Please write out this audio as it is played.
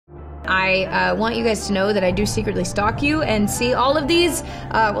I want you guys to know that I do secretly stalk you and see all of these.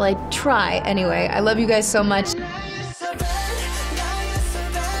 Well, I try anyway. I love you guys so much.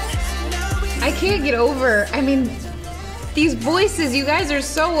 I can't get over, I mean, these voices, you guys are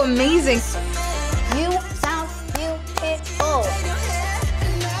so amazing. You sound beautiful.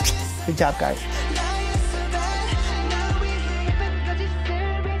 Good job, guys.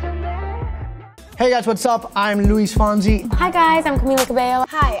 Hey guys, what's up? I'm Luis Fonsi. Hi guys, I'm Camila Cabello.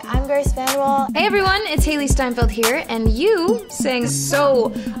 Hi, I'm VanderWaal. Hey everyone, it's Hailee Steinfeld here, and you sang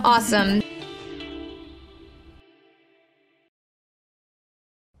so awesome.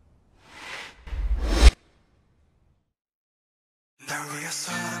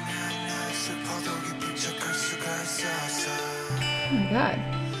 Oh my God.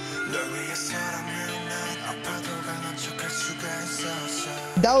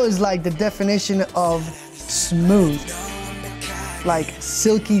 That was like the definition of smooth. Like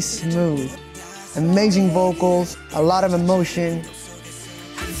silky smooth. Amazing vocals, a lot of emotion.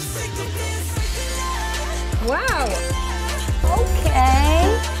 Wow.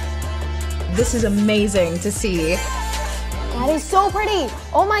 Okay. This is amazing to see. That is so pretty.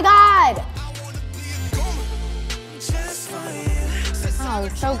 Oh my God. Oh,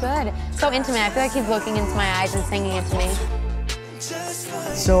 it's so good. So intimate. I feel like he's looking into my eyes and singing it to me.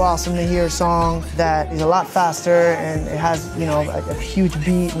 It's so awesome to hear a song that is a lot faster and it has, you know, a huge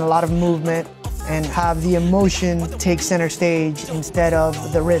beat and a lot of movement, and have the emotion take center stage instead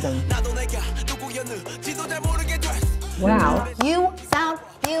of the rhythm. Wow. You sound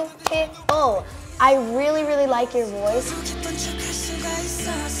beautiful. I really, really like your voice.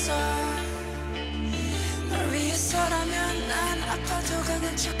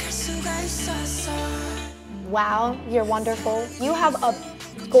 Wow, you're wonderful. You have a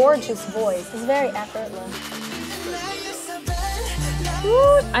gorgeous voice. It's very effortless.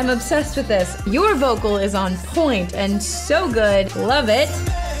 Ooh, I'm obsessed with this. Your vocal is on point and so good. Love it.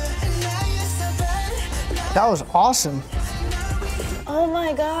 That was awesome. Oh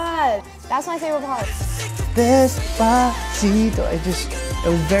my God. That's my favorite part. Despacito. It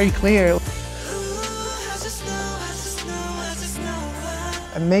was very clear.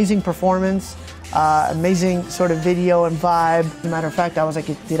 Amazing performance. Amazing sort of video and vibe. As a matter of fact, I was like,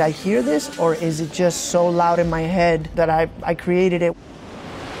 did I hear this, or is it just so loud in my head that I created it?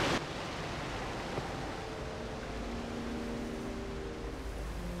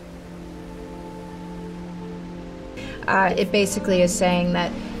 It basically is saying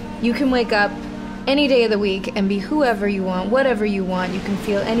that you can wake up any day of the week and be whoever you want, whatever you want. You can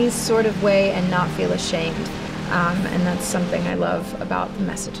feel any sort of way and not feel ashamed. And that's something I love about the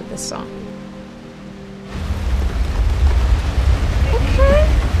message of this song. Okay.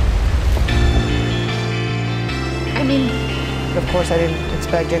 I mean, of course, I didn't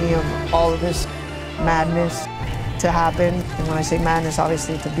expect any of all of this madness to happen. And when I say madness,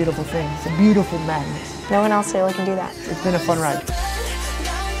 obviously it's a beautiful thing. It's a beautiful madness. No one else really can do that. It's been a fun ride.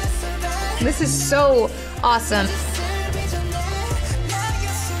 this is so awesome.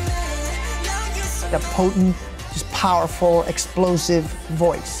 A potent, just powerful, explosive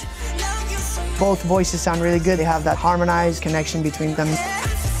voice. Both voices sound really good. They have that harmonized connection between them.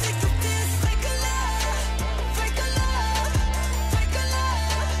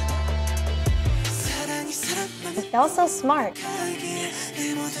 That was so smart.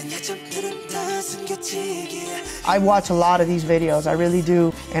 I watch a lot of these videos, I really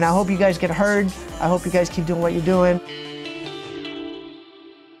do. And I hope you guys get heard. I hope you guys keep doing what you're doing.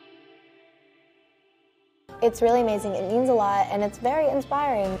 It's really amazing. It means a lot, and it's very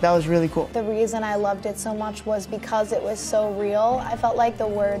inspiring. That was really cool. The reason I loved it so much was because it was so real. I felt like the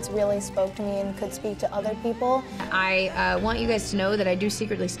words really spoke to me and could speak to other people. I want you guys to know that I do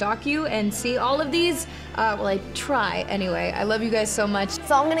secretly stalk you and see all of these. Well, I try anyway. I love you guys so much.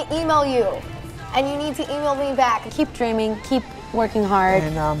 So I'm gonna email you, and you need to email me back. Keep dreaming, keep working hard.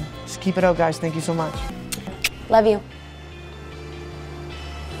 And just keep it up, guys. Thank you so much. Love you.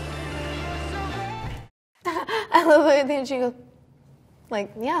 I love it. Then she goes,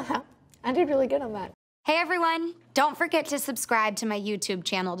 like, yeah, I did really good on that. Hey everyone, don't forget to subscribe to my YouTube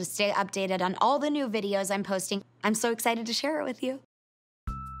channel to stay updated on all the new videos I'm posting. I'm so excited to share it with you.